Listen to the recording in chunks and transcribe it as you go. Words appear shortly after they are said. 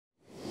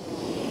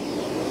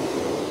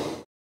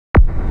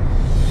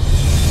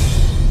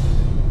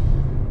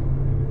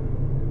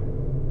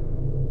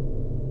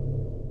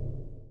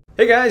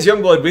Hey guys,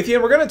 Youngblood with you,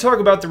 and we're going to talk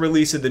about the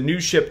release of the new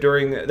ship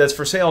that's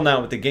for sale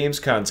now with the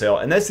Gamescom sale,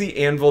 and that's the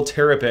Anvil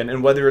Terrapin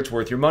and whether it's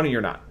worth your money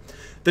or not.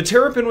 The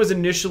Terrapin was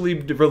initially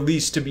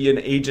released to be an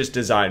Aegis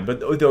design,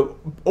 but the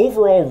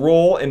overall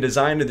role and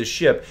design of the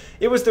ship,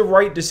 it was the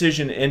right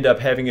decision to end up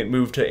having it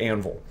moved to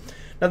Anvil.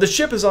 Now the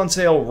ship is on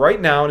sale right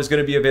now and is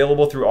going to be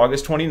available through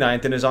August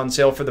 29th and is on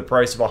sale for the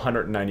price of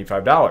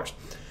 $195.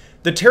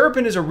 The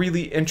Terrapin is a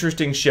really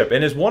interesting ship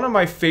and is one of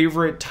my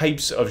favorite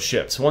types of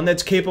ships, one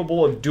that's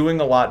capable of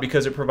doing a lot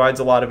because it provides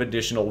a lot of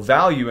additional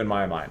value in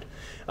my mind.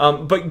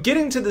 But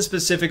getting to the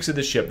specifics of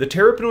the ship, the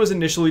Terrapin was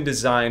initially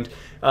designed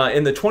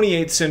in the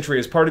 28th century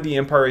as part of the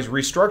Empire's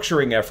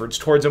restructuring efforts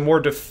towards a more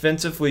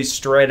defensively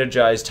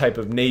strategized type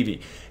of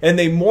navy, and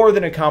they more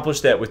than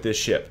accomplished that with this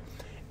ship.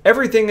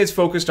 Everything is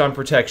focused on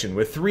protection,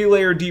 with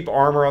 3-layer deep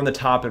armor on the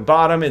top and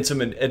bottom and some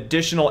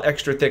additional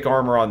extra thick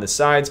armor on the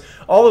sides,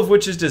 all of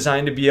which is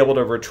designed to be able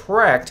to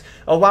retract,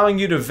 allowing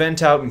you to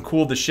vent out and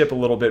cool the ship a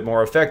little bit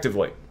more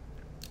effectively.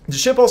 The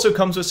ship also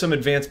comes with some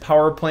advanced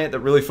power plant that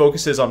really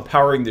focuses on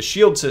powering the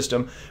shield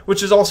system,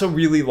 which is also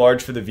really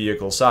large for the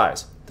vehicle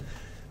size.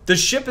 The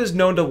ship is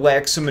known to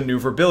lack some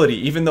maneuverability,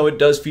 even though it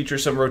does feature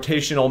some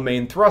rotational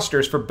main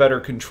thrusters for better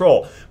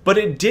control, but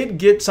it did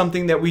get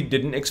something that we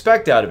didn't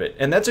expect out of it,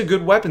 and that's a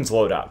good weapons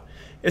loadout.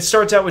 It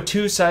starts out with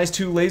 2 size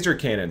 2 laser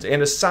cannons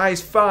and a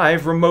size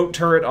 5 remote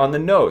turret on the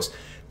nose.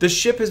 The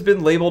ship has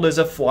been labeled as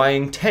a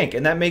flying tank,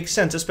 and that makes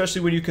sense,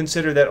 especially when you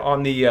consider that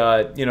on the,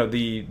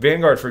 the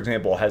Vanguard, for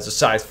example, has a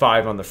size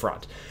 5 on the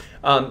front.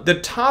 The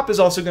top is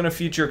also going to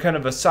feature kind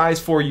of a size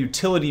 4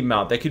 utility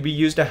mount that could be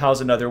used to house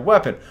another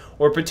weapon,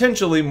 or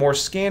potentially more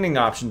scanning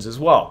options as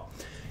well.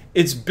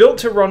 It's built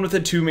to run with a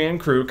 2-man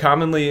crew,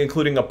 commonly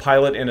including a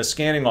pilot and a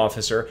scanning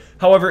officer.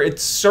 However,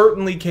 it's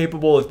certainly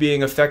capable of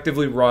being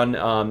effectively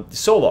run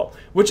solo,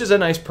 which is a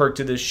nice perk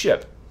to this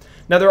ship.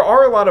 Now, there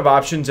are a lot of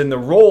options in the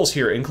roles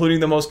here, including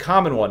the most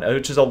common one,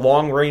 which is a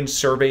long-range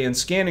survey and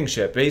scanning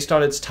ship based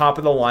on its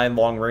top-of-the-line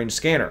long-range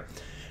scanner.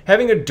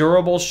 Having a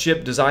durable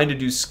ship designed to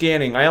do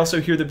scanning, I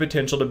also hear the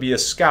potential to be a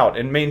scout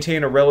and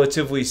maintain a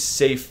relatively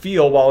safe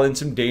feel while in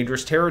some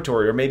dangerous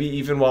territory, or maybe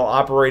even while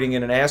operating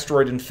in an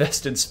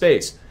asteroid-infested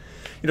space.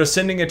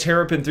 Sending a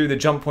Terrapin through the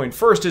jump point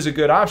first is a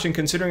good option,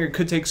 considering it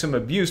could take some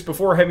abuse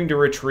before having to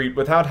retreat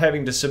without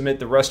having to submit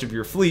the rest of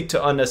your fleet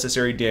to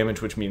unnecessary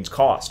damage, which means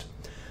cost.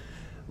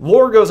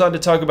 Lore goes on to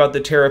talk about the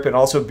Terrapin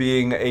also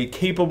being a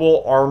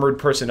capable armored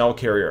personnel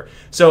carrier.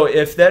 So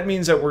if that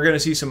means that we're going to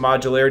see some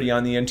modularity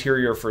on the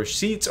interior for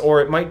seats,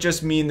 or it might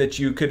just mean that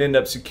you could end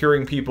up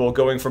securing people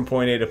going from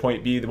point A to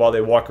point B while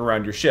they walk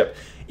around your ship.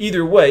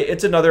 Either way,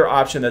 it's another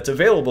option that's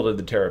available to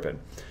the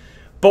Terrapin.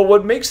 But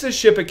what makes this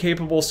ship a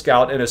capable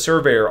scout and a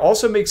surveyor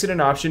also makes it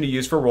an option to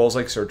use for roles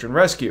like search and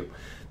rescue.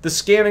 The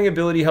scanning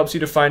ability helps you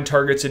to find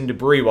targets and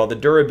debris, while the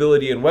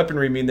durability and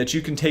weaponry mean that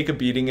you can take a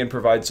beating and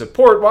provide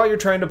support while you're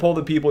trying to pull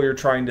the people you're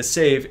trying to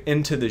save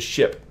into the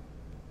ship.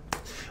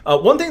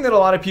 One thing that a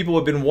lot of people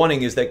have been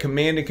wanting is that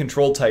command and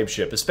control type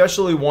ship,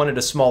 especially one at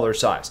a smaller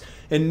size.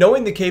 And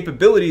knowing the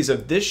capabilities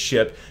of this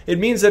ship, it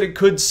means that it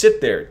could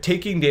sit there,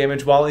 taking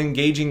damage while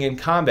engaging in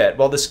combat,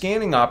 while the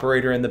scanning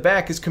operator in the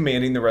back is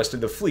commanding the rest of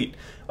the fleet.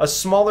 A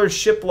smaller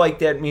ship like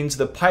that means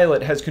the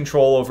pilot has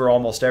control over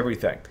almost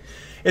everything.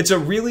 It's a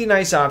really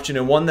nice option,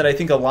 and one that I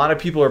think a lot of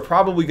people are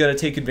probably going to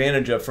take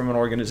advantage of from an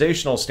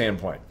organizational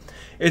standpoint.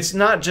 It's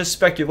not just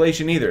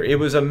speculation either. It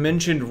was a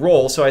mentioned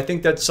role, so I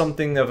think that's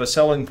something of a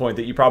selling point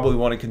that you probably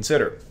want to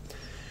consider.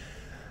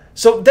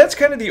 So that's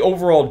kind of the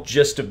overall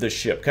gist of the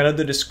ship, kind of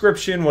the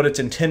description, what it's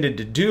intended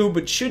to do,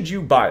 but should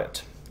you buy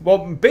it?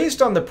 Well,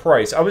 based on the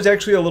price, I was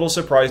actually a little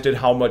surprised at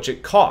how much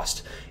it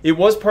cost. It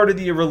was part of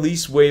the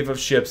release wave of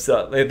ships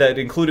that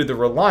included the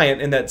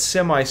Reliant in that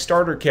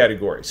semi-starter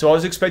category, so I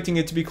was expecting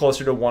it to be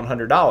closer to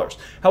 $100.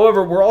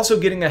 However, we're also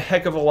getting a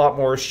heck of a lot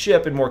more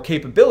ship and more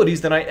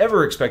capabilities than I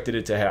ever expected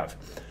it to have.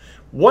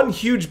 One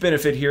huge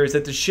benefit here is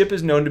that the ship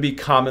is known to be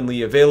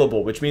commonly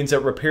available, which means that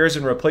repairs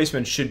and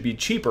replacements should be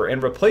cheaper,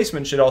 and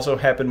replacement should also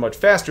happen much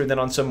faster than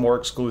on some more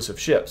exclusive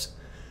ships.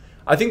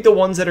 I think the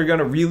ones that are going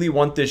to really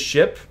want this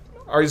ship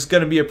is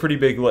going to be a pretty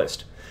big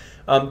list.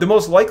 The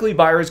most likely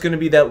buyer is going to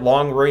be that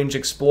long-range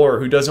explorer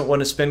who doesn't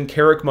want to spend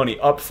Carrack money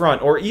up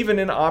front or even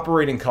in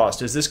operating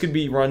cost, as this could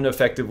be run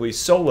effectively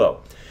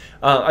solo.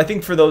 I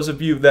think for those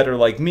of you that are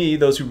like me,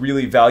 those who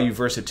really value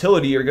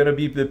versatility are going to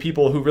be the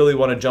people who really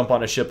want to jump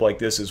on a ship like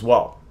this as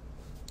well.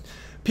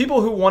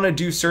 People who want to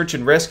do search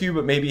and rescue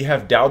but maybe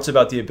have doubts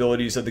about the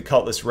abilities of the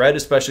Cutlass Red,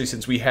 especially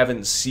since we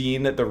haven't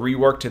seen the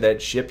rework to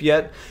that ship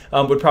yet,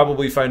 would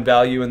probably find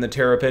value in the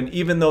Terrapin,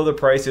 even though the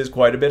price is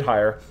quite a bit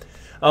higher.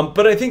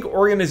 But I think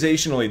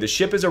organizationally, the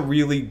ship is a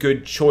really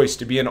good choice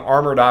to be an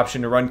armored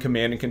option to run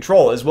command and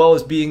control, as well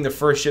as being the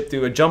first ship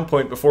through a jump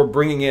point before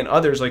bringing in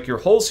others like your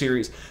whole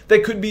series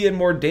that could be in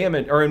more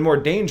damage or in more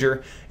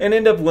danger and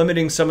end up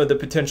limiting some of the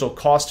potential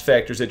cost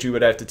factors that you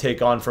would have to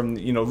take on from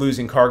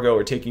losing cargo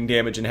or taking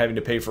damage and having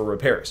to pay for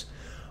repairs.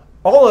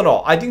 all in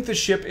all, I think the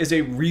ship is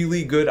a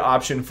really good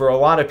option for a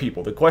lot of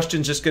people. The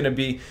question's just going to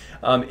be,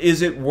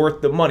 is it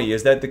worth the money?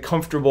 Is that the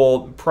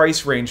comfortable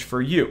price range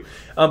for you?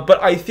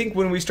 But I think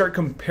when we start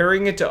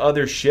comparing it to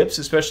other ships,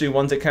 especially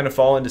ones that kind of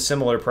fall into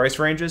similar price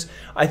ranges,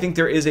 I think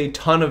there is a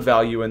ton of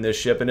value in this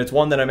ship, and it's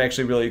one that I'm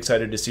actually really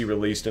excited to see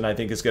released, and I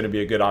think it's going to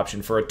be a good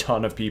option for a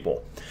ton of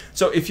people.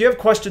 So if you have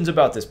questions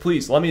about this,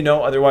 please let me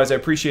know. Otherwise, I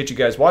appreciate you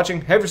guys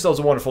watching. Have yourselves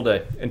a wonderful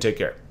day, and take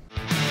care.